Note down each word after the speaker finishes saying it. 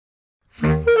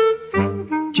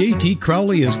J.T.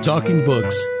 Crowley is Talking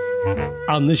Books.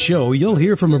 On this show, you'll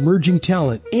hear from emerging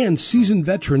talent and seasoned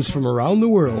veterans from around the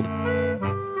world.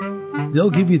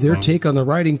 They'll give you their take on the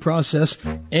writing process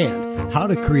and how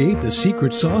to create the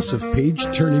secret sauce of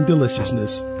page-turning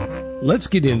deliciousness. Let's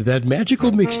get into that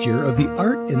magical mixture of the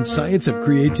art and science of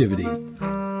creativity.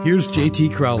 Here's J.T.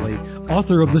 Crowley,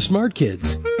 author of The Smart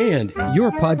Kids, and your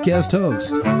podcast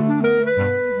host.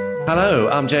 Hello,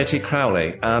 I'm J.T.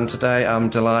 Crowley, and today I'm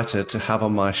delighted to have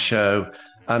on my show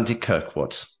Andy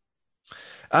Kirkwood.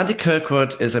 Andy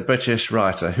Kirkwood is a British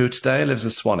writer who today lives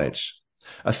in Swanage,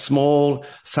 a small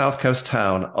south coast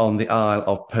town on the Isle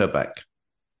of Purbeck,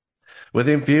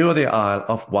 within view of the Isle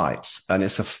of Wight, and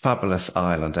it's a fabulous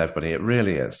island, everybody, it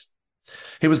really is.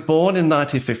 He was born in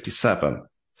 1957,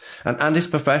 and Andy's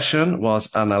profession was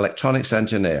an electronics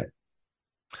engineer.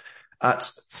 At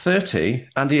 30,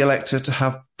 Andy elected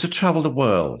to travel the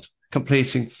world,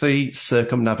 completing 3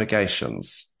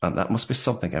 circumnavigations, and that must be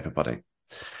something, everybody,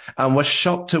 and was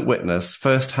shocked to witness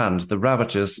firsthand the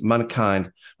ravages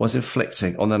mankind was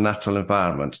inflicting on the natural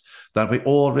environment that we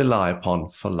all rely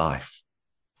upon for life.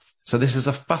 So this is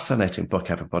a fascinating book,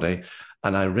 everybody,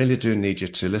 and I really do need you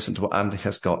to listen to what Andy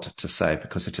has got to say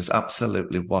because it is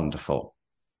absolutely wonderful.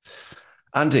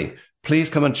 Andy, please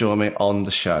come and join me on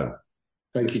the show.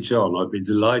 Thank you, John. I'd be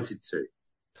delighted to.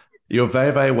 You're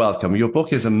very, very welcome. Your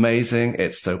book is amazing.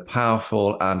 It's so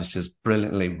powerful and it is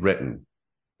brilliantly written.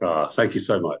 Thank you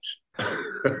so much.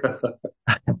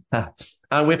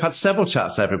 And we've had several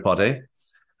chats, everybody,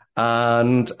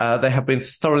 and they have been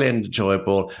thoroughly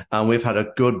enjoyable and we've had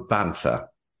a good banter.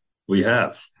 We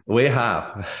have.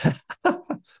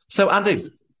 So, Andy,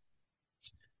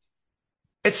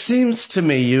 it seems to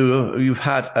me you've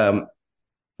had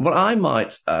what I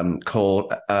might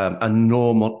call a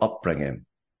normal upbringing,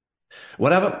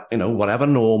 whatever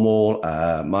normal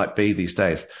might be these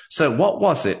days. So what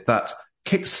was it that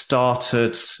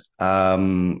kick-started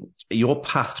your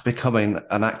path to becoming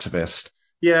an activist?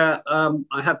 Yeah,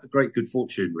 I had the great good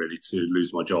fortune, really, to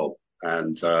lose my job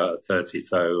and at 30,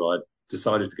 so I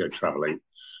decided to go travelling.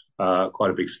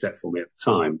 Quite a big step for me at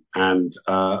the time, and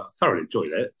thoroughly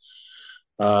enjoyed it.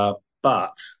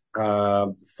 But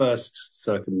the first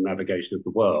circumnavigation of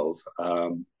the world,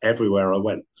 everywhere I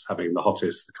went was having the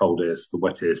hottest, the coldest, the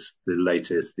wettest, the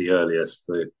latest, the earliest,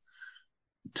 the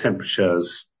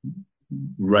temperatures,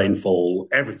 rainfall,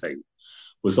 everything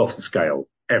was off the scale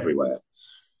everywhere.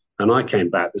 And I came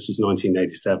back, this was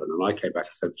 1987, and I came back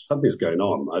and said, something's going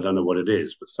on. I don't know what it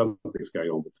is, but something's going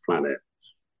on with the planet.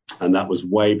 And that was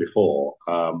way before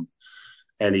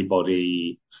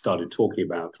anybody started talking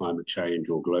about climate change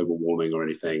or global warming or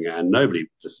anything, and nobody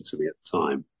listened to me at the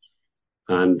time.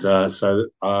 And so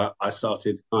I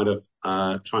started kind of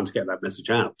trying to get that message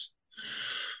out.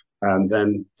 And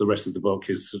then the rest of the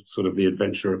book is sort of the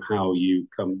adventure of how you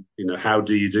come, how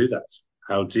do you do that?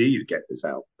 How do you get this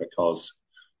out? Because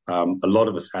a lot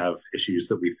of us have issues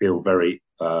that we feel very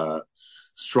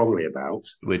strongly about.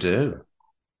 We do.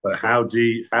 But how do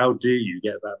you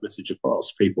get that message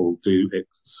across? People do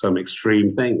some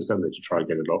extreme things, don't they, to try and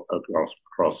get it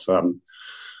across.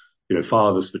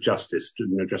 Fathers for Justice,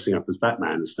 dressing up as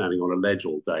Batman and standing on a ledge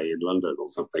all day in London or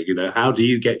something. How do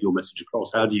you get your message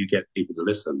across? How do you get people to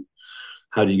listen?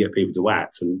 How do you get people to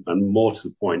act? And more to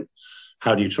the point,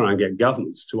 how do you try and get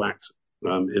governments to act in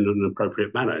an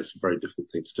appropriate manner? It's a very difficult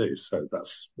thing to do. So that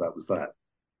was that.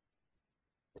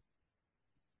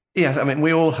 Yes, I mean,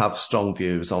 we all have strong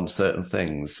views on certain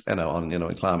things,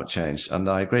 in climate change, and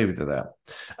I agree with you there.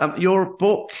 Your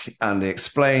book, Andy,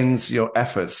 explains your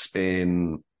efforts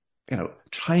in,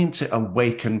 trying to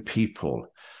awaken people.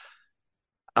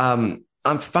 I'm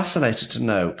fascinated to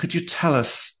know, could you tell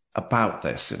us about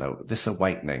this, this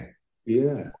awakening?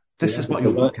 Yeah. This is what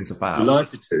your book is about.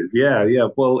 Delighted to. Yeah.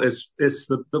 Well, it's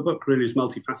the book really is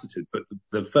multifaceted, but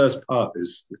the first part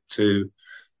is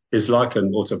like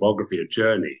an autobiography, a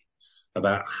journey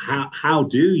about how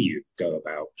do you go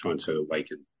about trying to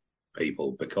awaken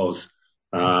people? Because,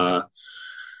 and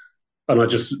I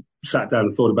just sat down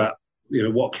and thought about,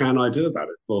 what can I do about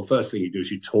it? Well, first thing you do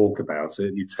is you talk about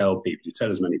it. You tell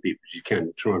as many people as you can.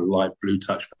 You try and light blue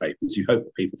touch papers. You hope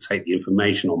that people take the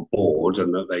information on board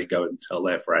and that they go and tell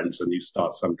their friends, and you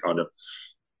start some kind of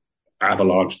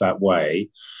avalanche that way.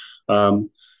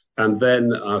 And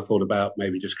then I thought about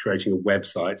maybe just creating a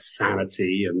website,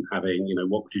 Sanity, and having,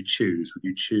 what would you choose? Would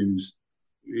you choose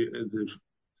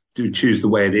the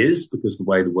way it is because the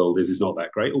way the world is not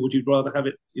that great? Or would you rather have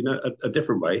it, a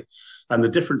different way? And the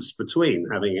difference between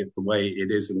having it the way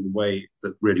it is and the way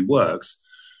that really works,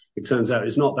 it turns out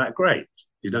is not that great.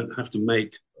 You don't have to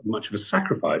make much of a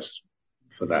sacrifice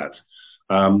for that.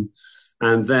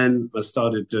 And then I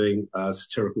started doing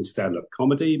satirical stand-up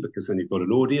comedy, because then you've got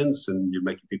an audience and you're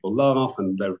making people laugh.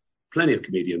 And there are plenty of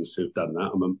comedians who've done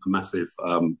that. I'm a massive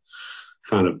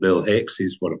fan of Bill Hicks.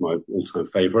 He's one of my all-time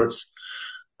favorites,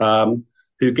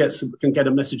 who can get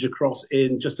a message across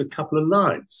in just a couple of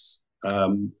lines.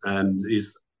 And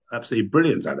he's absolutely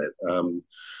brilliant at it.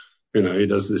 He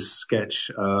does this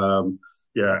sketch,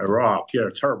 Iraq,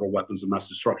 terrible weapons of mass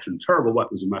destruction, terrible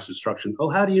weapons of mass destruction. Oh,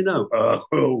 how do you know?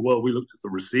 Well, we looked at the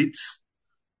receipts,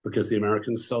 because the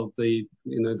Americans sold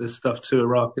this stuff to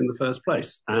Iraq in the first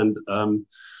place. And,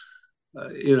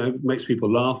 it makes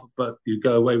people laugh, but you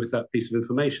go away with that piece of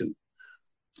information.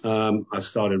 I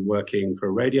started working for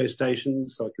a radio station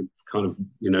so I could kind of,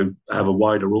 have a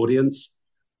wider audience.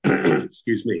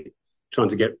 Excuse me, trying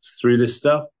to get through this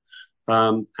stuff.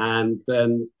 And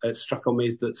then it struck on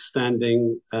me that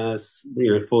standing as,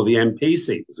 for the MP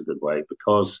seat was a good way,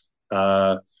 because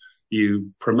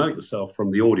you promote yourself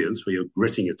from the audience where you're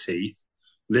gritting your teeth,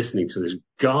 listening to this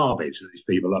garbage that these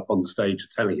people up on the stage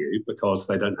are telling you, because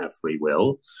they don't have free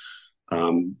will.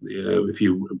 If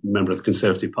you're a member of the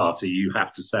Conservative Party, you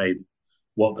have to say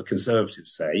what the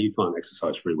Conservatives say. You can't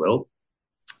exercise free will.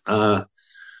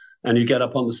 And you get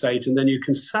up on the stage and then you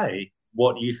can say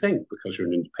what you think, because you're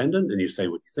an independent, and you say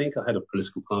what you think. I had a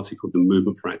political party called the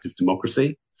Movement for Active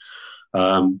Democracy,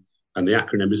 and the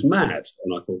acronym is MAD.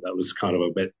 And I thought that was kind of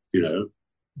a bit,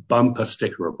 bumper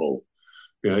stickerable.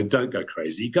 Don't go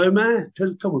crazy, go mad.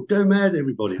 Come on, go mad,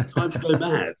 everybody. It's time to go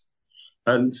mad.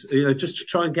 And, just to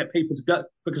try and get people to go,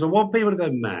 because I want people to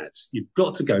go mad. You've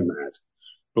got to go mad.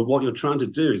 But what you're trying to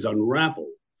do is unravel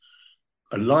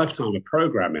a lifetime of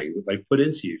programming that they've put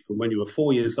into you from when you were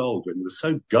 4 years old, when you were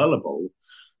so gullible.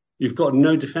 You've got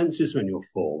no defenses when you're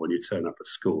 4, when you turn up at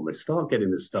school. They start getting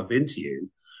this stuff into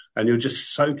you, and you'll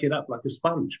just soak it up like a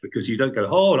sponge, because you don't go,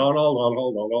 hold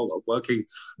on. Working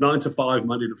 9 to 5,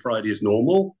 Monday to Friday is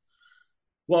normal.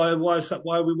 Why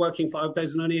are we working 5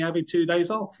 days and only having 2 days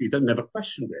off? You never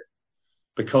questioned it,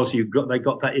 because they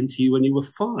got that into you when you were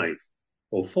 5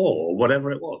 or 4 or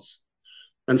whatever it was.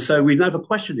 And so we never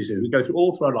question these things. We go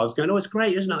through our lives going, it's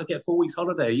great, isn't it? I get 4 weeks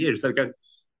holiday a year. So they go,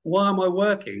 why am I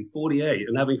working 48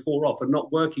 and having 4 off, and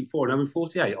not working 4 and having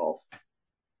 48 off?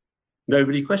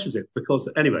 Nobody questions it, because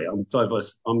anyway, I'm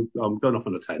diverse. I'm going off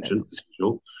on a tangent as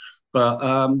usual. But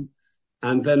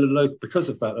and then because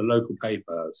of that, a local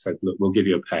paper said, look, we'll give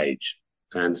you a page.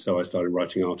 And so I started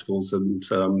writing articles, and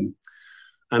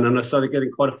then I started getting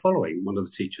quite a following. One of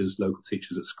the local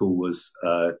teachers at school, was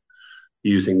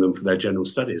using them for their general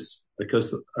studies,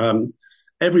 because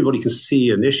everybody can see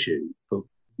an issue, but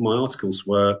my articles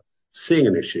were seeing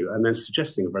an issue and then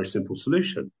suggesting a very simple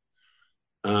solution.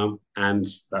 And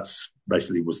that's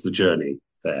basically was the journey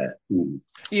there.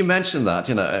 You mentioned that,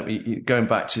 going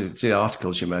back to the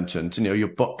articles you mentioned, your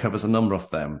book covers a number of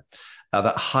them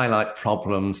that highlight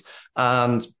problems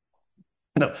and,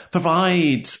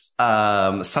 provide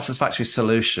satisfactory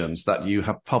solutions that you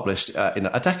have published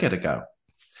a decade ago.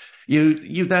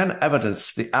 You then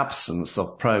evidence the absence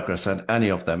of progress in any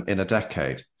of them in a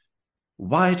decade.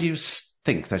 Why do you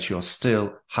think that you're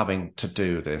still having to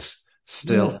do this,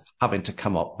 having to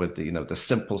come up with the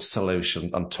simple solution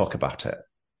and talk about it?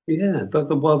 Yeah,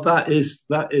 well, that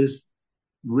is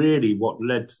really what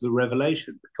led to the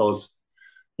revelation, because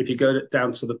if you go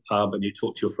down to the pub and you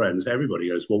talk to your friends, everybody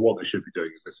goes, well, what they should be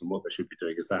doing is this, and what they should be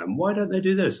doing is that, and why don't they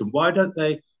do this, and why don't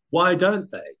they? And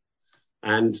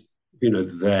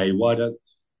why don't?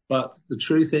 But the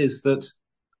truth is that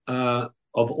of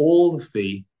all of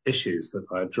the issues that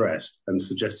I addressed and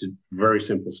suggested very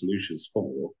simple solutions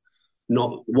for,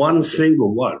 not one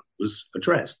single one was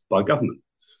addressed by government.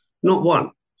 Not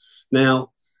one. Now,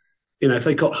 if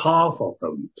they got half of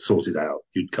them sorted out,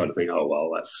 you'd kind of think, oh, well,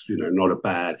 that's, not a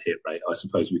bad hit rate. I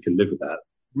suppose we can live with that.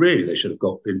 Really, they should have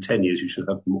got, in 10 years, you should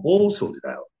have them all sorted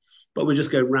out. But we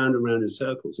just go round and round in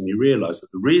circles. And you realize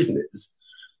that the reason is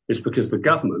because the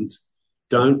government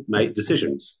don't make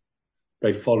decisions.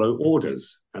 They follow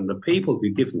orders. And the people who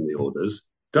give them the orders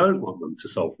don't want them to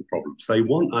solve the problems. They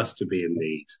want us to be in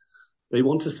need. They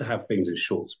want us to have things in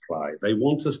short supply. They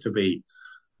want us to be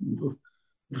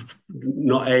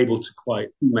not able to quite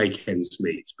make ends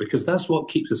meet, because that's what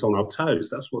keeps us on our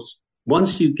toes.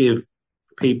 Once you give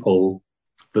people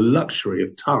the luxury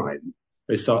of time,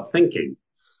 they start thinking.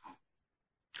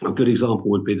 A good example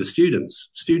would be the students.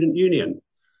 Student union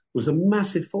was a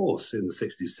massive force in the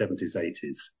 60s, 70s,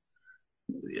 80s.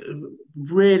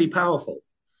 Really powerful.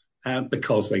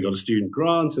 Because they got a student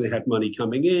grant and they had money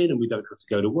coming in, and we don't have to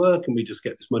go to work, and we just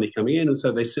get this money coming in. And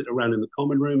so they sit around in the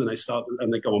common room and they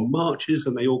go on marches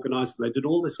and they organise and they did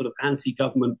all this sort of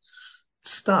anti-government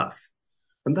stuff.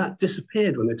 And that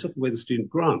disappeared when they took away the student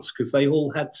grants because they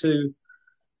all had to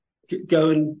go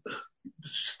and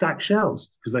stack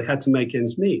shelves because they had to make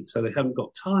ends meet. So they haven't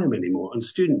got time anymore. And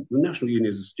the National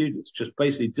Unions of Students just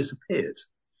basically disappeared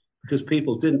because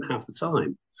people didn't have the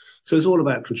time. So it's all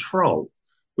about control,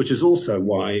 which is also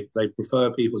why they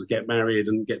prefer people to get married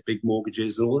and get big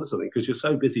mortgages and all that sort of thing, because you're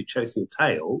so busy chasing a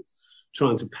tail,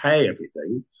 trying to pay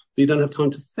everything, that you don't have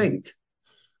time to think.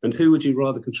 And who would you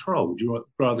rather control? Would you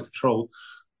rather control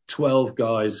 12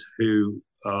 guys who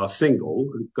are single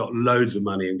and got loads of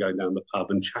money and going down the pub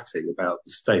and chatting about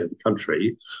the state of the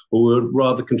country, or would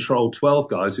rather control 12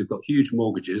 guys who've got huge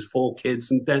mortgages, 4 kids,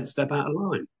 and don't step out of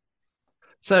line?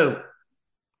 So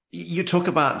you talk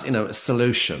about,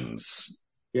 solutions.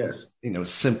 Yes.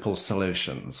 Simple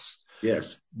solutions.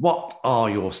 Yes. What are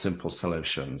your simple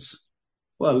solutions?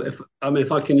 Well,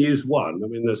 if I can use one,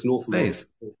 there's an awful lot of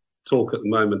talk at the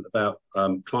moment about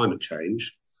climate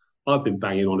change. I've been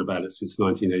banging on about it since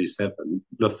 1987.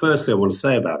 The first thing I want to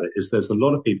say about it is there's a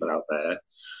lot of people out there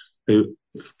who,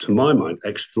 to my mind,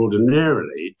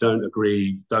 extraordinarily don't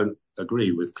agree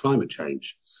with climate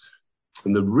change.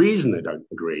 And the reason they don't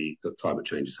agree that climate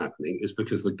change is happening is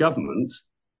because the government,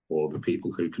 or the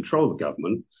people who control the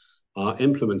government, are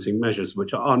implementing measures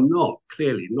which are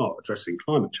clearly not addressing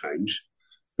climate change.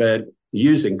 They're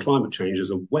using climate change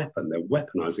as a weapon. They're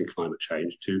weaponizing climate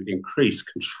change to increase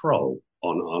control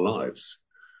on our lives,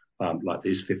 like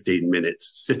these 15-minute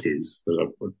cities that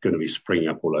are going to be springing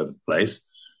up all over the place,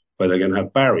 where they're going to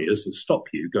have barriers that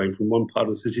stop you going from one part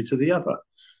of the city to the other.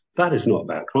 That is not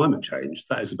about climate change.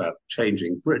 That is about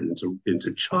changing Britain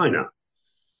into China.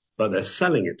 But they're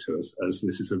selling it to us as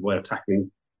this is a way of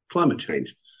tackling climate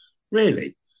change.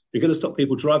 Really? You're going to stop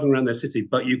people driving around their city,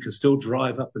 but you can still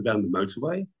drive up and down the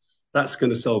motorway? That's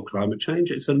going to solve climate change?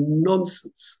 It's a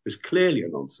nonsense. It's clearly a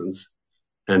nonsense.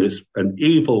 And it's an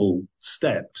evil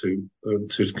step to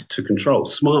control.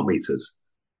 Smart meters,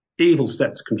 evil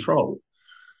step to control,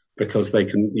 because they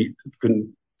can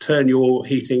turn your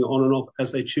heating on and off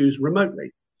as they choose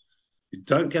remotely. You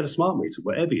don't get a smart meter,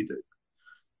 whatever you do.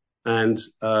 And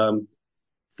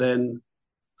then,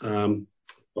 I've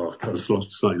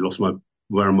slightly lost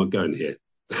where am I going here?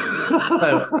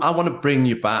 So I want to bring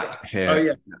you back here. Oh,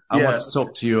 yeah. I want to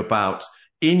talk to you about,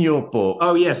 in your book.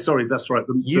 Oh, yes, sorry, that's right.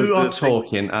 You are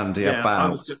talking, Andy,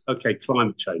 about...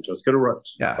 climate change. I was going to write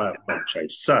about climate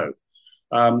change. So,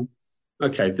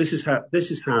 this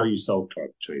is how you solve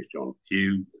climate change, John.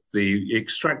 You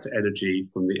extract energy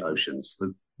from the oceans.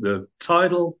 The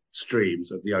tidal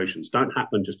streams of the oceans don't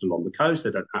happen just along the coast.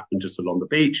 They don't happen just along the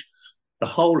beach. The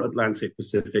whole Atlantic,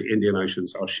 Pacific, Indian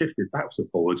Oceans are shifted backwards and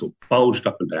forwards or bulged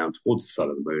up and down towards the sun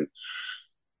and the moon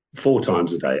 4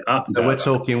 times a day. So we're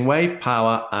talking wave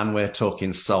power and we're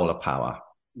talking solar power.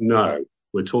 No,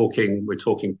 we're talking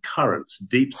currents,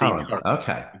 deep sea currents.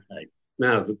 Okay.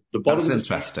 Now, the bottom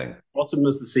bottom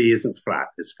of the sea isn't flat.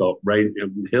 It's got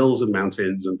hills and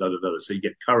mountains and da-da-da. So you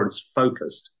get currents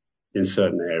focused in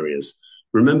certain areas.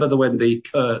 Remember when the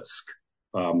Kursk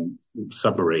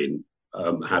submarine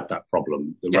had that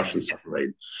problem, the Russian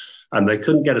submarine, and they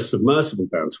couldn't get a submersible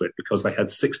down to it because they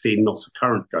had 16 knots of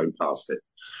current going past it.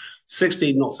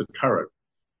 16 knots of current.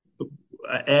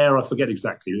 Air, I forget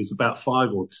exactly, it was about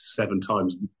 5 or 7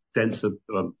 times denser.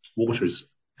 Water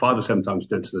is 5 or 7 times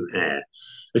denser than air.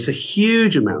 It's a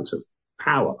huge amount of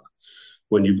power.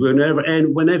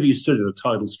 Whenever you stood in a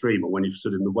tidal stream or when you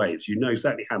stood in the waves, you know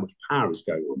exactly how much power is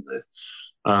going on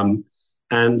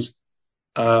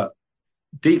there.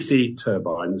 Deep sea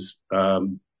turbines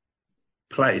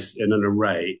placed in an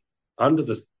array on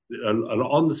the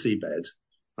seabed,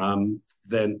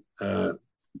 then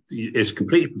it's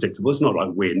completely predictable. It's not like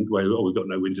wind, where we've got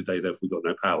no wind today, therefore we've got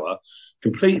no power.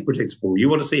 Completely predictable. You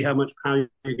want to see how much power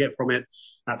you get from it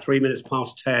at 3 minutes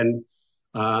past 10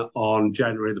 on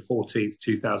January the 14th,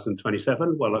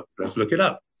 2027? Well, let's look it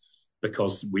up,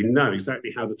 because we know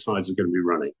exactly how the tides are going to be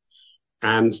running.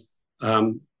 And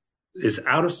it's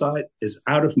out of sight, it's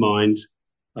out of mind,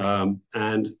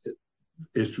 and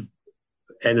it's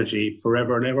energy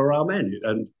forever and ever, amen.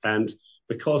 And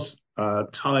because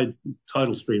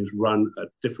tidal streams run at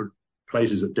different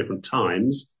places at different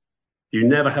times, you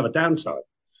never have a downtime.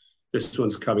 This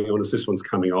one's coming on as this one's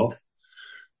coming off.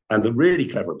 And the really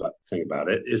clever thing about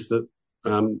it is that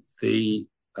the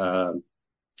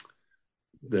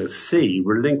sea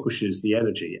relinquishes the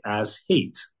energy as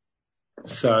heat.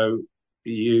 So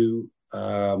the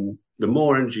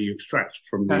more energy you extract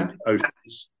from the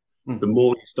oceans, the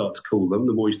more you start to cool them.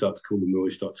 The more you start to cool them, the more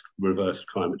you start to reverse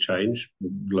climate change,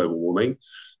 global warming,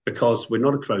 because we're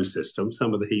not a closed system.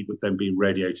 Some of the heat would then be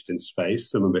radiated in space.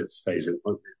 Some of it stays in,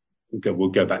 will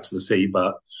go back to the sea,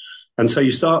 but And so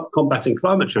you start combating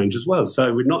climate change as well.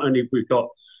 So we've got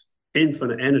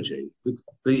infinite energy.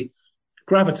 The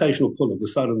gravitational pull of the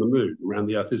sun and the moon around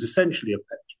the Earth is essentially a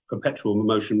perpetual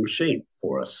motion machine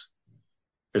for us.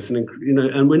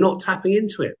 And we're not tapping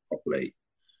into it properly.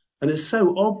 And it's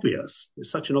so obvious.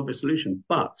 It's such an obvious solution.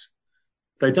 But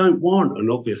they don't want an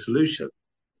obvious solution.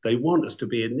 They want us to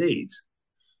be in need.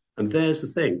 And there's the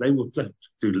thing. They will do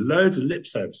loads of lip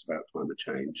service about climate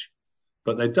change,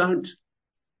 but they don't.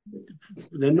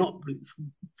 They're not.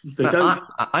 They don't.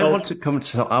 I want to come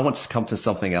to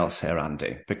something else here,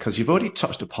 Andy, because you've already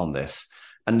touched upon this.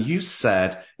 And you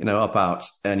said, about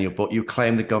in your book, you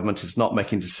claim the government is not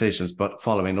making decisions, but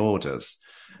following orders.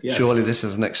 Yes. Surely this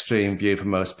is an extreme view for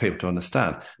most people to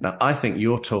understand. Now, I think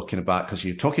you're talking about, because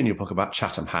you talk in your book about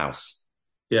Chatham House.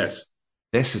 Yes.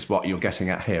 This is what you're getting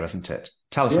at here, isn't it?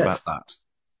 Tell us about that.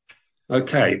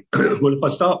 Okay. Well, if I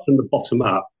start from the bottom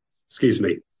up,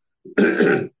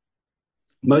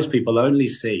 most people only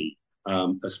see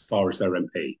as far as their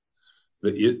MP.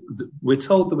 We're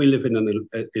told that we live in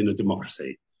a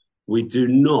democracy. We do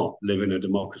not live in a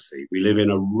democracy. We live in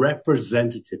a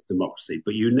representative democracy,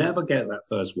 but you never get that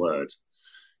first word.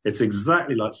 It's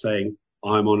exactly like saying,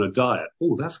 I'm on a diet.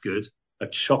 Oh, that's good. A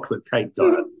chocolate cake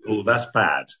diet. Oh, that's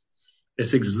bad.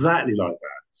 It's exactly like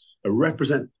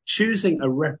that. Choosing a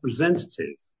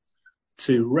representative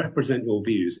to represent your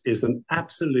views is an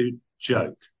absolute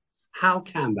joke. How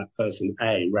can that person,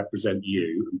 A, represent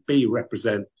you, and B,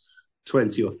 represent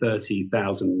 20 or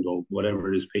 30,000 or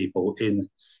whatever it is people in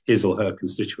his or her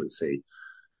constituency?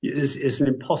 It's an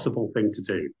impossible thing to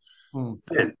do.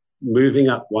 Then moving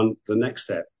up the next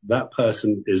step, that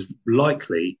person is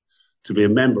likely to be a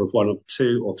member of one of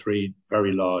 2 or 3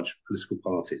 very large political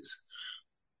parties.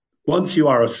 Once you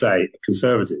are, a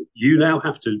conservative, you now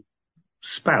have to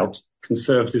spout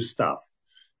conservative stuff.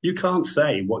 You can't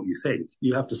say what you think.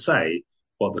 You have to say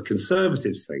what the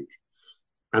Conservatives think.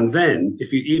 And then,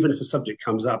 even if a subject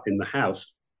comes up in the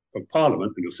House of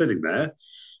Parliament and you're sitting there,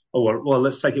 well,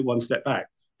 let's take it one step back.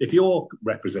 If your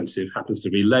representative happens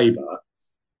to be Labour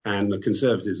and the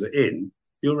Conservatives are in,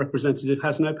 your representative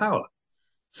has no power.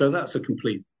 So that's a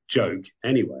complete joke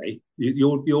anyway.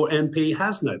 Your MP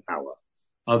has no power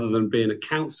other than being a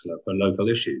councillor for local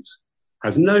issues.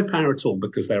 Has no power at all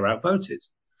because they're outvoted.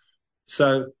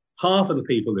 So half of the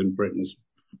people in Britain's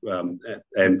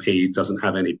MP doesn't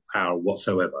have any power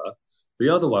whatsoever. The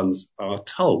other ones are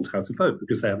told how to vote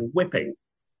because they have whipping.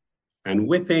 And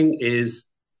whipping is,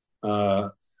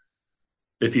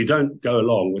 if you don't go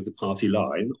along with the party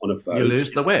line on a vote, you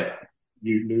lose the whip.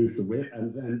 You lose the whip,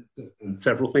 and then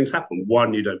several things happen.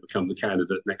 1, you don't become the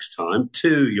candidate next time.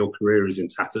 2, your career is in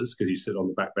tatters because you sit on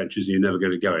the back benches and you're never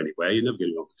going to go anywhere. You're never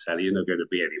going to go on the telly. You're never going to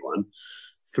be anyone.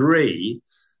 3,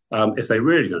 if they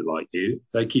really don't like you,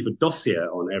 they keep a dossier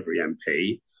on every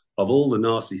MP of all the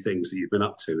nasty things that you've been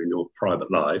up to in your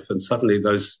private life, and suddenly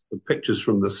those pictures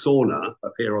from the sauna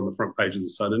appear on the front page of the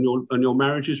Sun, and your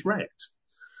marriage is wrecked.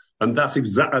 And that's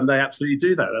and they absolutely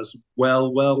do that. That's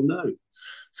well known.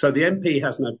 So the MP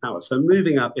has no power. So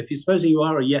moving up, if you're supposing you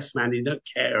are a yes man, you don't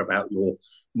care about your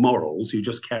morals, you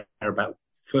just care about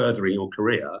furthering your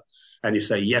career, and you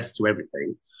say yes to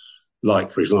everything.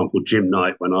 Like, for example, Jim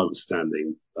Knight, when I was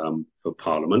standing for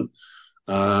Parliament,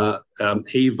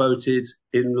 he voted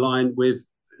in line with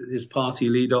his party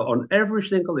leader on every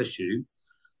single issue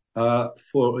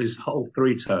for his whole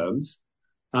 3 terms.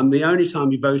 And the only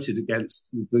time he voted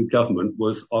against the government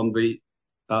was on the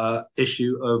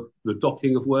issue of the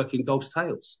docking of working dogs'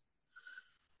 tails.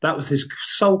 That was his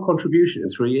sole contribution in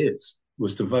 3 years,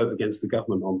 was to vote against the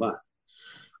government on that.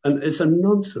 And it's a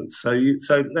nonsense. So you've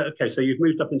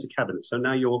moved up into cabinet. So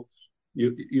now you're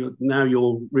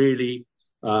really,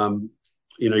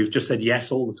 you've just said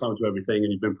yes all the time to everything,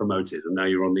 and you've been promoted, and now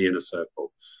you're on the inner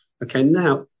circle. Okay,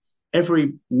 now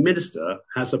every minister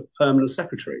has a permanent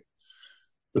secretary.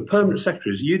 The permanent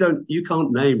secretaries, you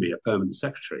can't name me a permanent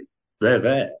secretary. They're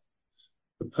there.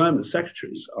 The permanent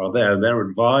secretaries are there. They're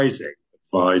advising,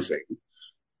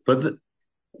 but the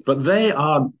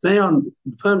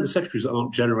permanent secretaries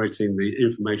aren't generating the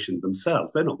information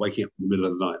themselves. They're not waking up in the middle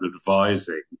of the night and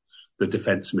advising the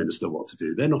defence minister what to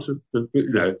do. They're not,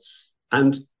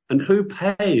 and who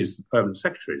pays the permanent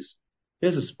secretaries?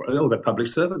 They're public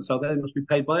servants, are they? They must be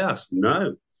paid by us.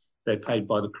 No, they're paid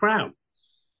by the Crown.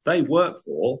 They work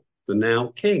for the now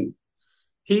King.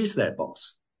 He's their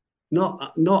boss,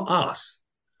 not us.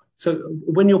 So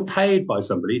when you're paid by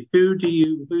somebody, who do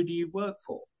you work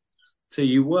for? So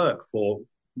you work for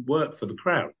the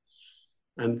Crown.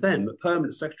 And then the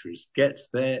permanent secretaries get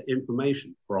their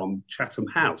information from Chatham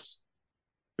House.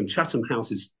 And Chatham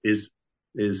House is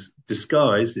is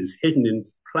disguised, is hidden in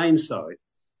plain sight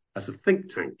as a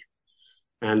think tank.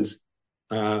 And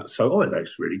that's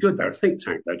really good. They're a think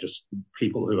tank. They're just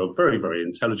people who are very, very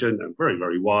intelligent and very,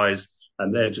 very wise,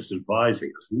 and they're just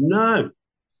advising us. No,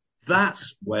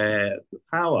 that's where the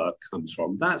power comes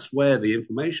from. That's where the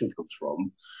information comes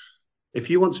from. If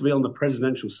you want to be on the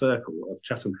presidential circle of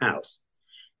Chatham House,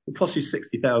 it costs you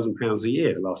 £60,000 a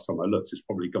year. Last time I looked, it's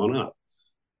probably gone up.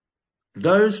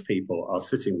 Those people are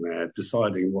sitting there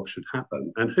deciding what should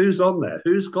happen. And who's on there?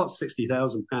 Who's got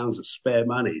 £60,000 of spare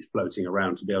money floating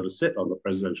around to be able to sit on the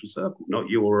presidential circle? Not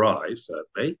you or I,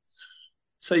 certainly.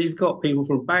 So you've got people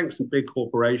from banks and big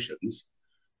corporations.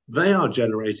 They are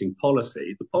generating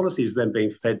policy. The policy is then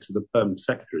being fed to the permanent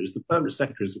secretaries. The permanent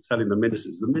secretaries are telling the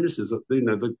ministers,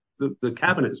 the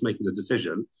cabinet is making the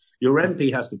decision. Your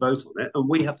MP has to vote on it, and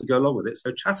we have to go along with it.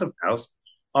 So Chatham House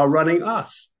are running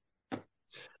us.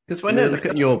 Because when you look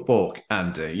at your book,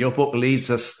 Andy, your book leads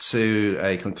us to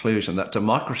a conclusion that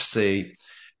democracy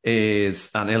is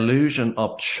an illusion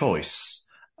of choice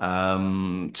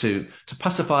to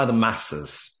pacify the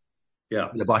masses. Yeah.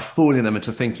 By fooling them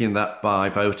into thinking that by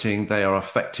voting they are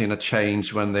affecting a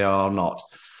change when they are not.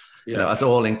 Yeah. As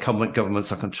all incumbent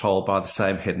governments are controlled by the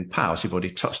same hidden powers. You've already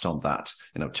touched on that.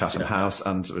 Chatham House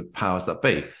and powers that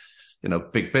be.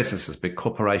 Big businesses, big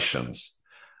corporations.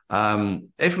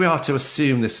 If we are to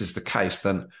assume this is the case,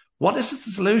 then what is the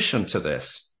solution to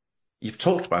this? You've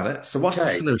talked about it. So what's the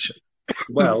solution?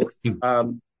 Well,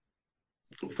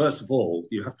 first of all,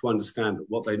 you have to understand that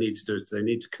what they need to do is they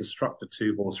need to construct a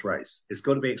two-horse race. It's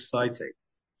got to be exciting.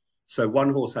 So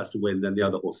one horse has to win, then the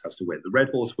other horse has to win. The red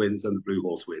horse wins and the blue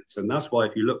horse wins. And that's why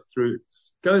if you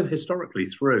go historically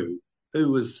through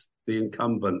who was the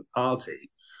incumbent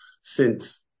party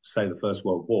since, say, the First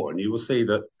World War, and you will see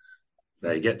that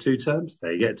they get 2 terms,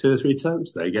 they get 2 or 3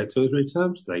 terms, they get 2 or 3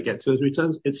 terms, they get 2 or 3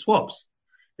 terms. It swaps.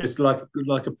 It's like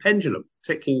a pendulum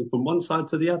ticking from one side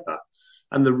to the other.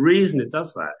 And the reason it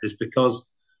does that is because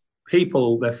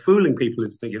they're fooling people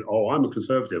into thinking, oh, I'm a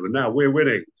Conservative and now we're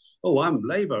winning. Oh, I'm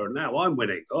Labour and now I'm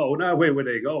winning. Oh, now we're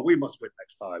winning. Oh, we must win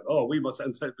next time. Oh, we must.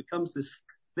 And so it becomes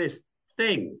this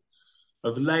thing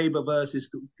of Labour versus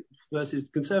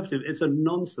Conservative. It's a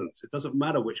nonsense. It doesn't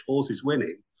matter which horse is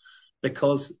winning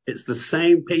because it's the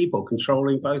same people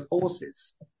controlling both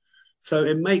horses. So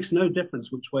it makes no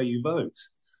difference which way you vote.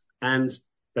 And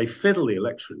they fiddle the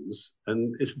elections,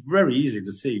 and it's very easy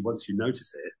to see once you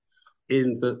notice it,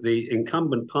 in that the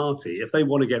incumbent party, if they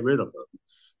want to get rid of them,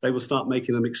 they will start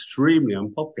making them extremely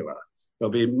unpopular.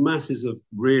 There'll be masses of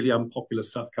really unpopular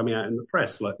stuff coming out in the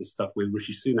press, like the stuff with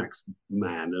Rishi Sunak's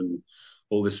man and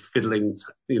all this fiddling,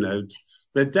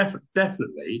 They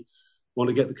definitely want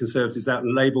to get the Conservatives out,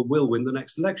 and Labour will win the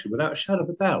next election without a shadow of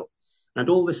a doubt. And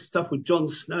all this stuff with Jon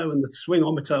Snow and the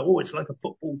swingometer, it's like a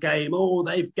football game. Oh,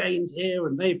 they've gained here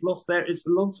and they've lost there. It's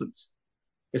nonsense.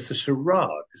 It's a charade.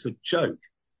 It's a joke.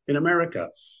 In America,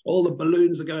 all the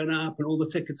balloons are going up and all the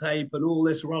ticker tape and all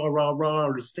this rah, rah, rah,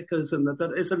 and the stickers. And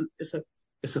it's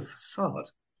a facade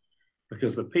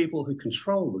because the people who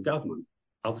control the government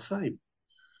are the same.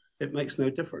 It makes no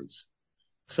difference.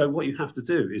 So what you have to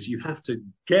do is you have to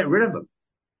get rid of them.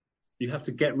 You have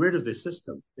to get rid of this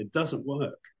system. It doesn't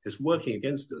work. It's working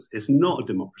against us. It's not a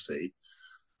democracy.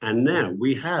 And now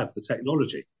we have the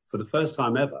technology for the first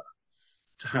time ever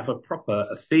to have a proper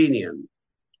Athenian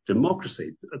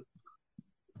democracy.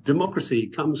 Democracy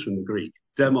comes from the Greek,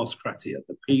 demos kratia,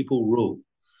 the people rule.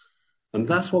 And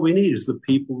that's what we need is the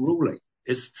people ruling.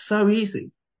 It's so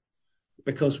easy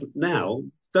because now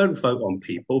don't vote on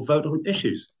people, vote on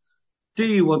issues. Do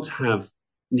you want to have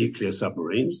nuclear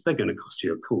submarines? They're going to cost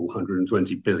you a cool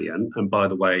 120 billion. And by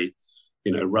the way,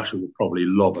 Russia will probably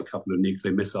lob a couple of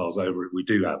nuclear missiles over if we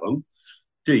do have them.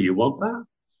 Do you want that?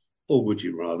 Or would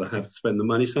you rather have to spend the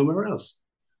money somewhere else?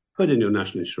 Put in your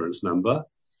national insurance number,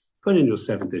 put in your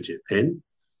 7-digit PIN,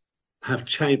 have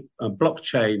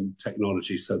blockchain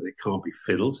technology so that it can't be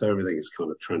fiddled, so everything is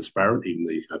kind of transparent, even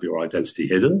though you have your identity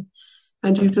hidden,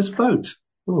 and you just vote.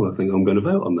 Oh, I think I'm going to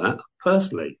vote on that.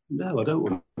 Personally, no, I don't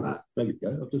want that. There we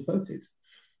go. I've just voted.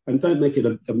 And don't make it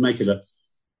a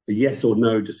yes or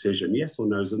no decision. Yes or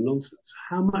no is a nonsense.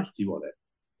 How much do you want it?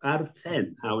 Out of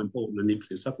 10, how important are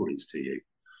nuclear submarines to you?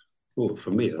 Well, for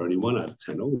me, they're only 1 out of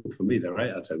 10. Oh, for me, they're 8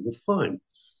 out of 10. Well, fine.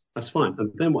 That's fine.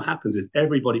 And then what happens if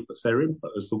everybody puts their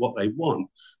input as to what they want?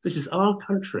 This is our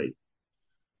country.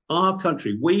 Our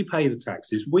country. We pay the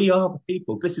taxes. We are the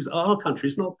people. This is our country.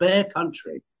 It's not their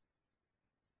country.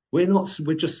 We're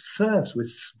just serfs. We're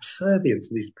subservient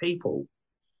to these people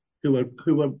who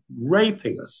are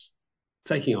raping us,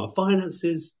 taking our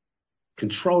finances,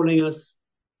 controlling us,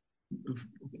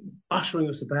 ushering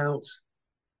us about.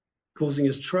 causing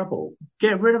us trouble.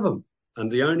 Get rid of them.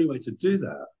 And the only way to do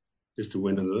that is to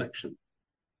win an election.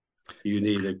 You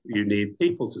need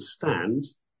people to stand,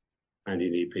 and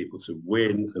you need people to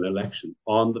win an election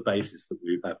on the basis that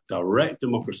we have direct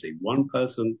democracy, one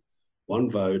person, one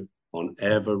vote on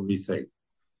everything.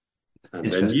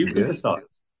 And then you can decide.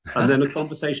 And then a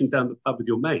conversation down the pub with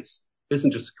your mates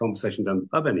isn't just a conversation down the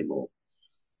pub anymore.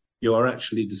 You are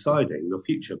actually deciding your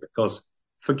future, because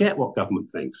forget what government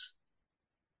thinks.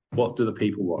 What do the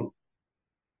people want?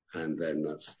 And then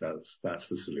that's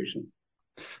the solution.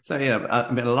 So,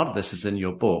 I mean, a lot of this is in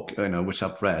your book, which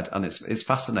I've read, and it's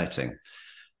fascinating.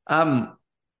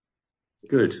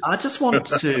 Good. I just want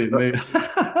to move.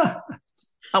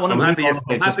 I'm happy you're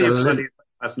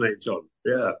fascinated, John.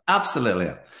 Yeah.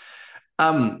 Absolutely.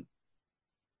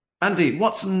 Andy,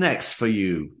 what's next for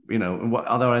you?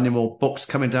 Are there any more books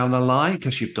coming down the line?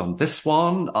 Because you've done this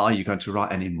one. Are you going to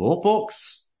write any more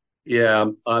books? Yeah,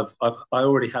 I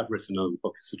already have written a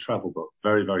book. It's a travel book,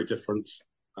 very, very different.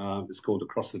 It's called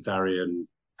Across the Darien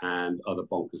and Other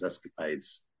Bonkers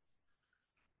Escapades.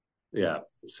 Yeah,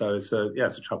 so it's a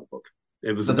travel book.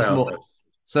 It was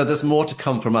So there's more to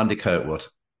come from Andy Kirkwood.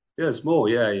 Yeah, there's more.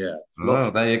 Yeah.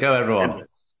 There you go, everyone.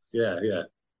 Yeah.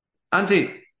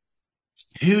 Andy,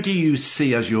 who do you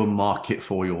see as your market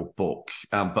for your book?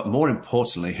 But more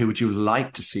importantly, who would you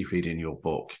like to see reading your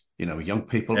book? Young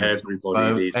people.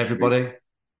 Everybody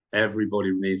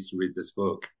needs to read this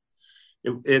book.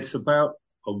 It's about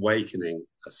awakening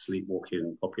a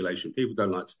sleepwalking population. People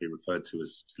don't like to be referred to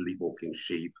as sleepwalking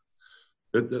sheep.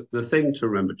 The thing to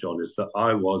remember, John, is that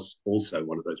I was also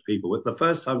one of those people. The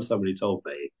first time somebody told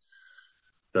me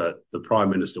that the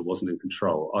Prime Minister wasn't in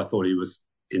control, I thought he was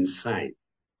insane.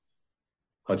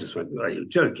 I just went, "Oh, you're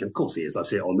joking. Of course he is. I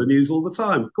see it on the news all the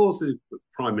time. Of course the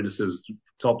Prime Minister's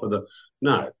top of the..."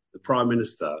 No, the Prime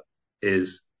Minister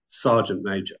is Sergeant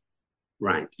Major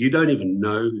rank. You don't even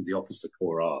know who the officer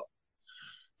corps are.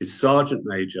 It's Sergeant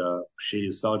Major. She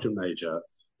is Sergeant Major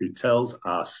who tells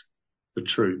us, the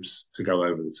troops, to go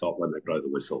over the top when they blow the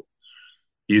whistle.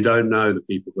 You don't know the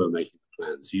people who are making the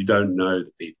plans. You don't know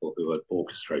the people who are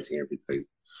orchestrating everything.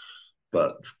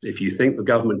 But if you think the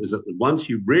government is once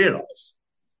you realise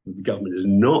that the government is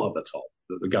not at the top,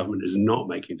 that the government is not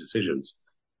making decisions,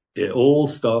 it all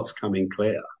starts coming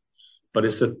clear. But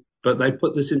they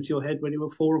put this into your head when you were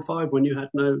 4 or 5, when you'd had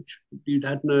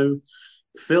no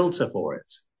filter for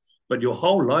it. But your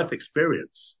whole life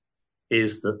experience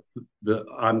is that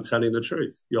I'm telling the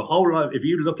truth. Your whole life, if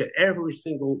you look at every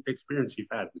single experience you've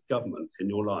had with government in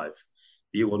your life,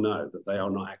 you will know that they are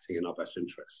not acting in our best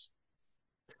interests.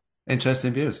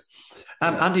 Interesting views.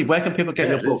 Andy, where can people get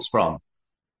your books from?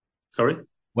 Sorry?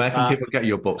 Where can people get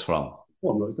your books from?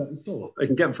 Well, I'm not exactly sure. They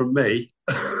can get them from me.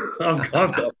 I've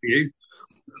got a few.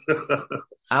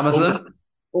 Amazon?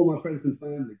 All my friends and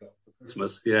family got for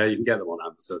Christmas. Yeah, you can get them on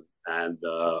Amazon. And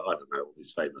I don't know, all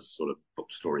these famous sort of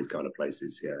bookstories kind of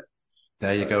places. Yeah.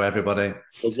 There you go, everybody.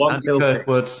 Andy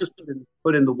Kirkwood. Just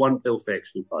put in the One Pill Fix,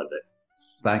 you'll find it.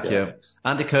 Thank you.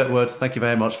 Andy Kirkwood, thank you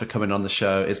very much for coming on the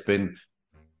show. It's been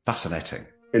fascinating.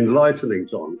 Enlightening,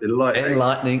 John.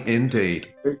 Enlightening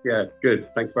indeed. Yeah,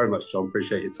 good. Thanks very much, John.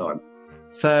 Appreciate your time.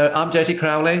 So I'm JT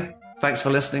Crowley. Thanks for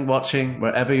listening, watching,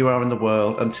 wherever you are in the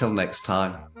world. Until next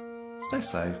time, stay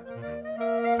safe.